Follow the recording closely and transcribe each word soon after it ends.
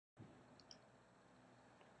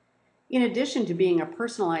In addition to being a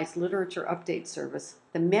personalized literature update service,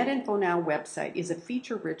 the MedInfoNow website is a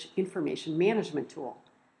feature-rich information management tool.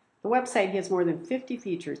 The website has more than 50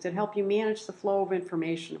 features that help you manage the flow of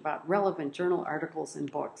information about relevant journal articles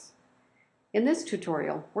and books. In this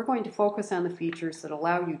tutorial, we're going to focus on the features that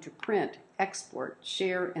allow you to print, export,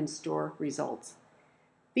 share, and store results.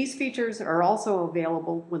 These features are also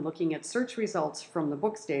available when looking at search results from the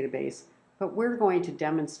books database, but we're going to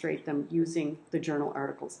demonstrate them using the journal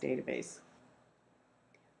articles database.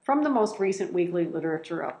 From the most recent weekly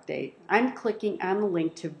literature update, I'm clicking on the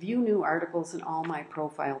link to view new articles in all my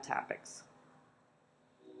profile topics.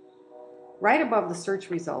 Right above the search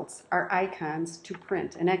results are icons to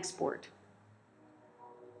print and export.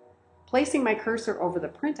 Placing my cursor over the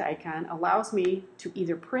print icon allows me to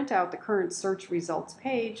either print out the current search results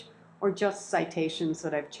page or just citations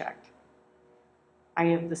that I've checked. I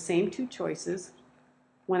have the same two choices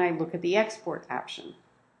when I look at the export option.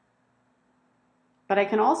 But I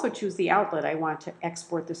can also choose the outlet I want to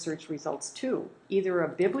export the search results to, either a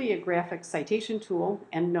bibliographic citation tool,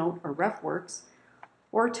 EndNote, or RefWorks,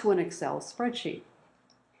 or to an Excel spreadsheet.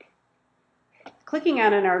 Clicking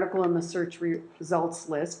on an article in the search results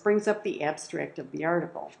list brings up the abstract of the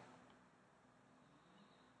article.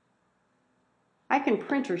 I can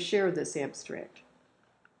print or share this abstract.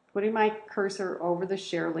 Putting my cursor over the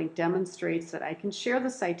share link demonstrates that I can share the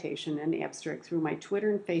citation and abstract through my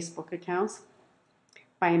Twitter and Facebook accounts,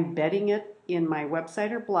 by embedding it in my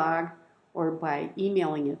website or blog, or by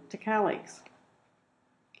emailing it to colleagues.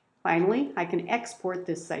 Finally, I can export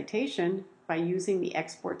this citation by using the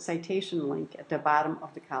Export Citation link at the bottom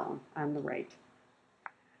of the column on the right.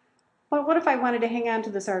 But what if I wanted to hang on to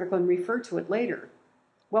this article and refer to it later?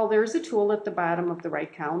 Well, there's a tool at the bottom of the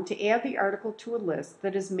right column to add the article to a list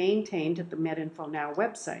that is maintained at the MedInfoNow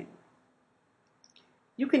website.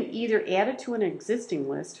 You can either add it to an existing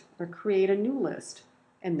list or create a new list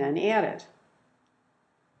and then add it.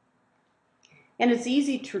 And it's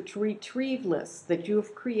easy to retrieve lists that you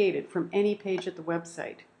have created from any page at the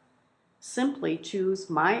website. Simply choose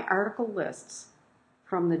My Article Lists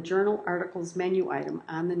from the Journal Articles menu item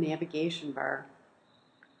on the navigation bar.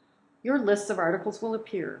 Your lists of articles will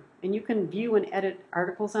appear, and you can view and edit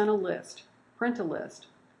articles on a list, print a list,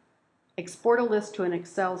 export a list to an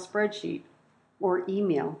Excel spreadsheet, or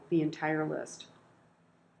email the entire list.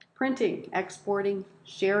 Printing, exporting,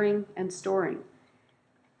 sharing, and storing.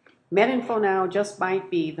 MedInfoNow just might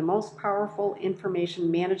be the most powerful information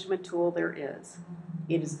management tool there is.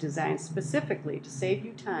 It is designed specifically to save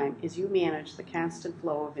you time as you manage the constant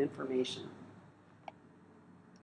flow of information.